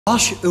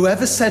Gosh,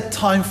 whoever said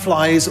time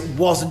flies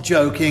wasn't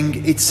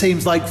joking. It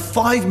seems like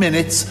 5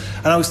 minutes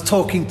and I was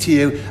talking to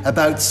you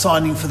about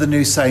signing for the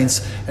new Saints,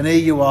 and here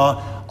you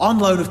are, on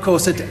loan of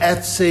course at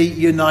FC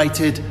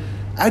United.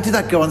 How did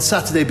that go on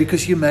Saturday,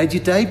 because you made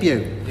your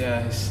debut?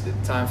 Yeah,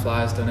 time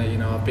flies, doesn't it? You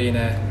know, I've been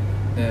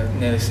here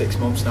nearly 6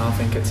 months now, I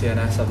think, at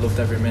TNS. I've loved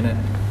every minute,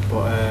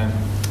 but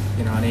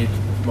you know, I need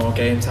more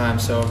game time,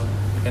 so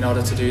in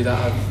order to do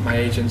that my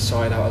agent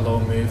sorted out a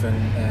loan move,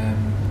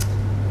 and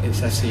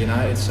it's FC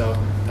United, so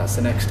that's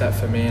the next step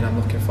for me and I'm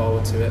looking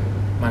forward to it.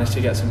 Managed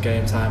to get some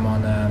game time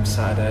on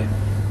Saturday,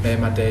 made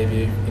my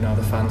debut. You know,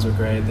 the fans were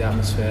great, the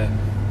atmosphere,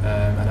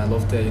 and I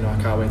loved it. You know,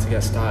 I can't wait to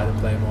get started and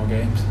play more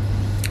games.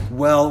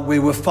 Well, we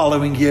were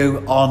following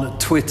you on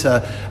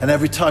Twitter, and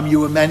every time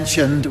you were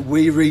mentioned,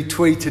 we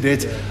retweeted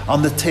it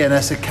on the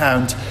TNS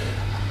account.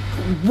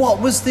 What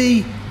was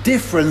the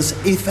difference,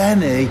 if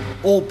any,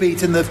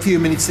 albeit in the few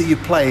minutes that you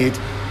played,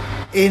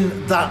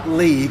 in that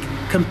league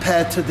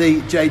compared to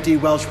the JD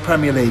Welsh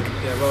Premier League?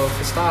 Yeah, well,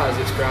 for starters,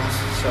 it's grass,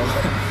 so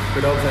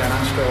we don't play an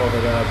Astro over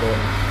there, but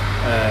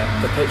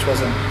the pitch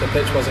wasn't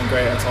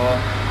great at all.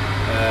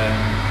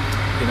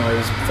 You know, it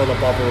was full of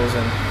bobbles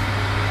and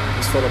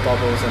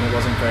it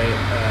wasn't great.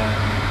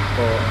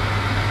 But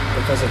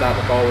because of that,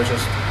 the ball was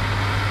just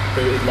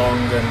booted long,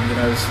 and you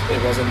know,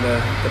 it wasn't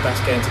the best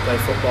game to play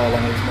football,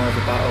 and it was more of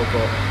a battle.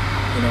 But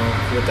you know,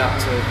 you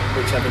adapt to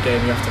whichever game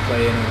you have to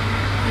play in, and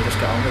you just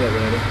get on with it,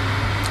 really.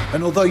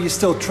 And although you're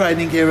still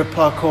training here at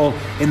Park Hall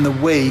in the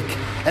week,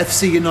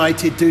 FC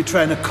United do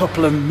train a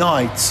couple of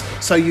nights,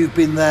 so you've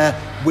been there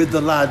with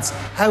the lads.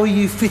 How are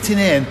you fitting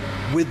in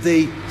with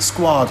the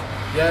squad?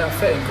 Yeah, I'm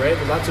fitting great.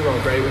 The lads are all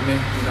great with me.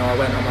 You know, I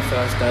went on my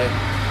first day,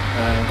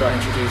 got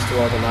introduced to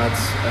all the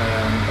lads.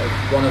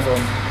 One of them,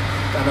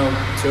 I know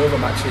two of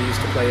them actually used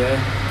to play here,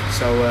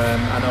 so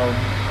I know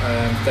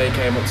they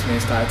came up to me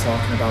and started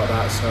talking about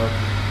that. So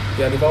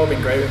yeah, they've all been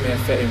great with me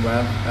and fitting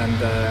well, and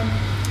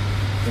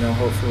you know,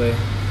 hopefully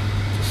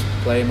just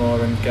play more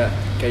and get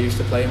used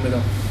to playing with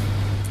them.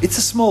 It's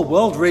a small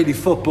world, really,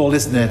 football,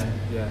 isn't it?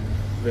 Yeah,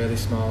 really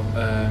small.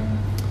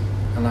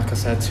 And like I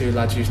said, two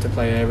lads used to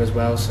play here as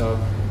well, so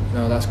you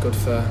know, that's good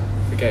for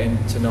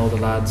getting to know the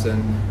lads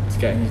and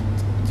getting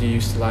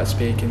used to like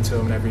speaking to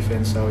them and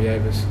everything. So yeah,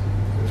 it was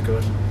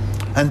good.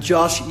 And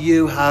Josh,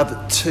 you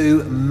have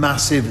two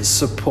massive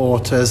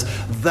supporters.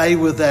 They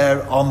were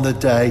there on the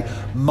day,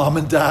 Mum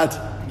and Dad.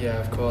 Yeah,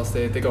 of course,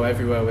 they go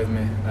everywhere with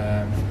me.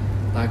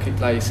 Like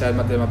you said,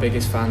 they're my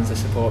biggest fans. They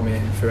support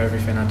me through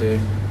everything I do.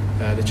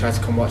 They try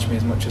to come watch me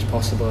as much as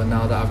possible, and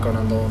now that I've gone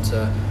on loan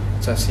to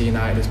FC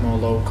United, it's more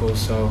local,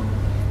 so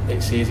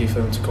it's easy for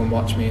them to come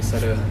watch me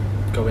instead of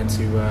going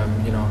to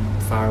you know,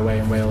 far away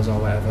in Wales or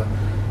whatever.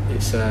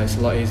 It's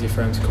a lot easier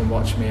for them to come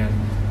watch me, and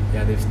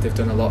yeah, they've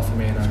done a lot for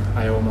me, and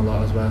I owe them a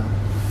lot as well.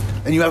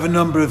 And you have a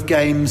number of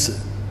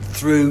games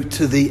through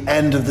to the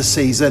end of the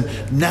season.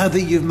 Now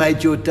that you've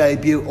made your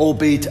debut,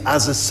 albeit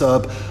as a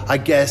sub, I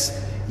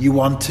guess you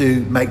want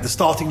to make the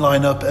starting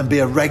lineup and be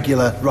a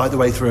regular right the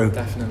way through.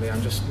 Definitely,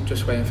 I'm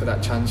just waiting for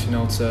that chance, you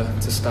know,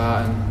 to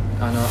start,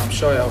 and I know, I'm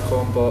sure it'll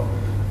come, but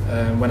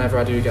whenever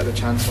I do get the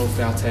chance,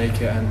 hopefully I'll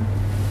take it, and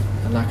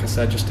like I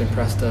said, just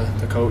impress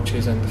the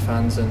coaches and the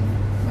fans and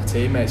my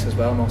teammates as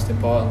well, most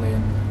importantly,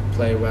 and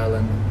play well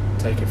and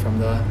take it from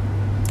there.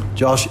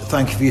 Josh,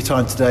 thank you for your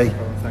time today. No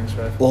problem. Thanks,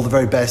 Rev. All the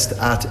very best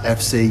at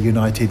FC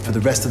United for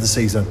the rest of the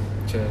season.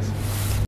 Cheers.